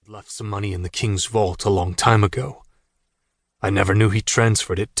left some money in the king's vault a long time ago. I never knew he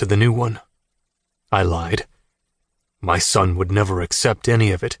transferred it to the new one. I lied. My son would never accept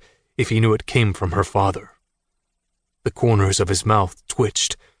any of it if he knew it came from her father. The corners of his mouth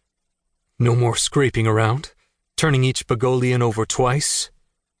twitched. No more scraping around, turning each Bogolian over twice.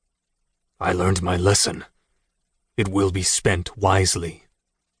 I learned my lesson. It will be spent wisely.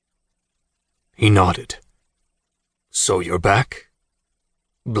 He nodded. So you're back?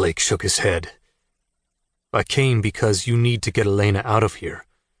 Blake shook his head. I came because you need to get Elena out of here.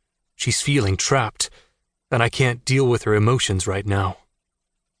 She's feeling trapped, and I can't deal with her emotions right now.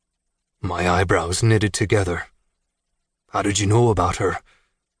 My eyebrows knitted together. How did you know about her?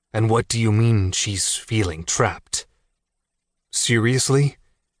 And what do you mean she's feeling trapped? Seriously?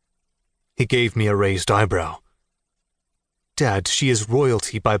 He gave me a raised eyebrow. Dad, she is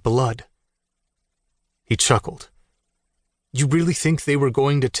royalty by blood. He chuckled. You really think they were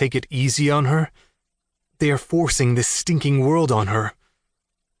going to take it easy on her? They are forcing this stinking world on her.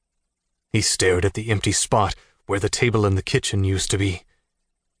 He stared at the empty spot where the table in the kitchen used to be.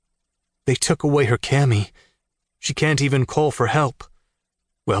 They took away her cami. She can't even call for help.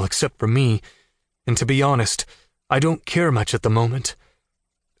 Well, except for me, and to be honest, I don't care much at the moment.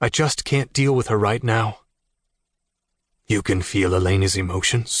 I just can't deal with her right now. You can feel Elena's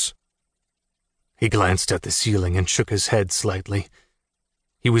emotions? He glanced at the ceiling and shook his head slightly.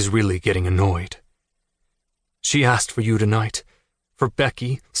 He was really getting annoyed. She asked for you tonight, for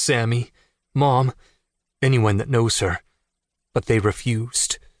Becky, Sammy, Mom, anyone that knows her, but they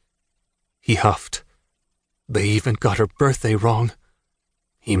refused. He huffed. They even got her birthday wrong,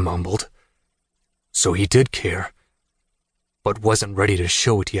 he mumbled. So he did care, but wasn't ready to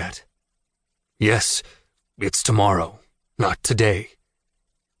show it yet. Yes, it's tomorrow, not today.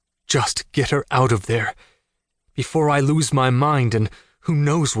 Just get her out of there, before I lose my mind and who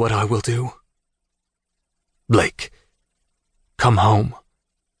knows what I will do. Blake, come home.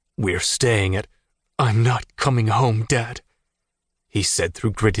 We're staying at... I'm not coming home, Dad, he said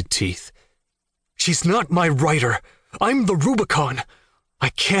through gritted teeth. She's not my writer. I'm the Rubicon. I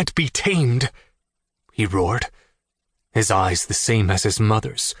can't be tamed, he roared. His eyes, the same as his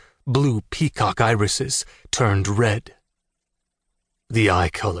mother's, blue peacock irises, turned red. The eye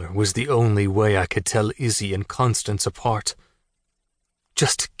color was the only way I could tell Izzy and Constance apart.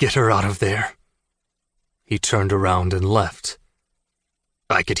 Just get her out of there. He turned around and left.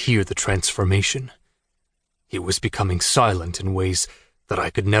 I could hear the transformation. He was becoming silent in ways that I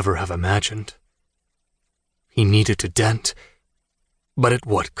could never have imagined. He needed to dent, but at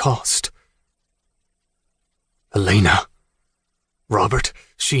what cost? Elena. Robert,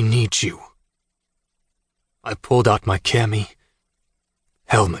 she needs you. I pulled out my cami.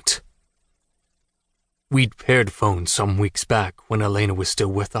 Helmet. We'd paired phones some weeks back when Elena was still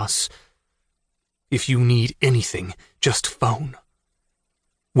with us. If you need anything, just phone.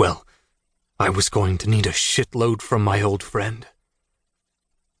 Well, I was going to need a shitload from my old friend.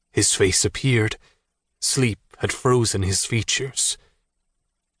 His face appeared. Sleep had frozen his features.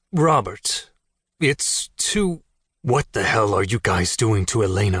 Robert, it's too... What the hell are you guys doing to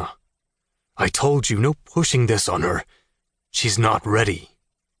Elena? I told you, no pushing this on her. She's not ready.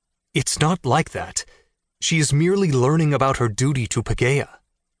 It's not like that. She is merely learning about her duty to Pagea.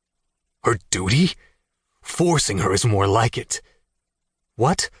 Her duty? Forcing her is more like it.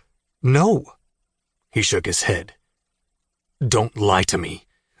 What? No. He shook his head. Don't lie to me.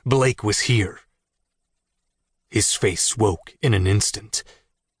 Blake was here. His face woke in an instant.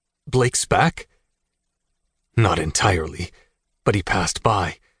 Blake's back? Not entirely, but he passed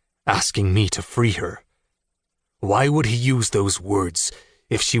by, asking me to free her. Why would he use those words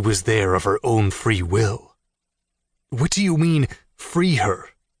if she was there of her own free will? What do you mean, free her?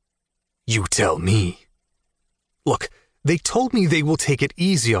 You tell me. Look, they told me they will take it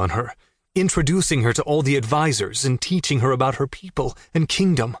easy on her, introducing her to all the advisors and teaching her about her people and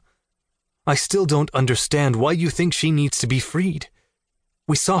kingdom. I still don't understand why you think she needs to be freed.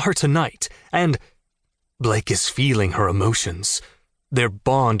 We saw her tonight, and Blake is feeling her emotions. Their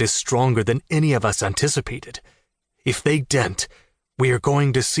bond is stronger than any of us anticipated. If they dent, we are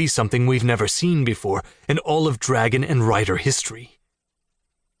going to see something we've never seen before in all of Dragon and Rider history.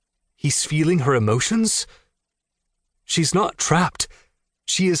 He's feeling her emotions? She's not trapped.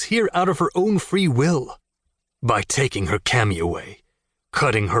 She is here out of her own free will. By taking her cami away,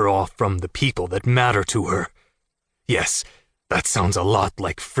 cutting her off from the people that matter to her. Yes, that sounds a lot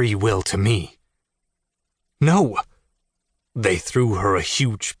like free will to me. No. They threw her a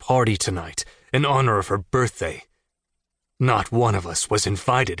huge party tonight in honor of her birthday. Not one of us was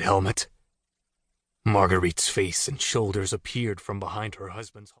invited, Helmet. Marguerite's face and shoulders appeared from behind her husband's...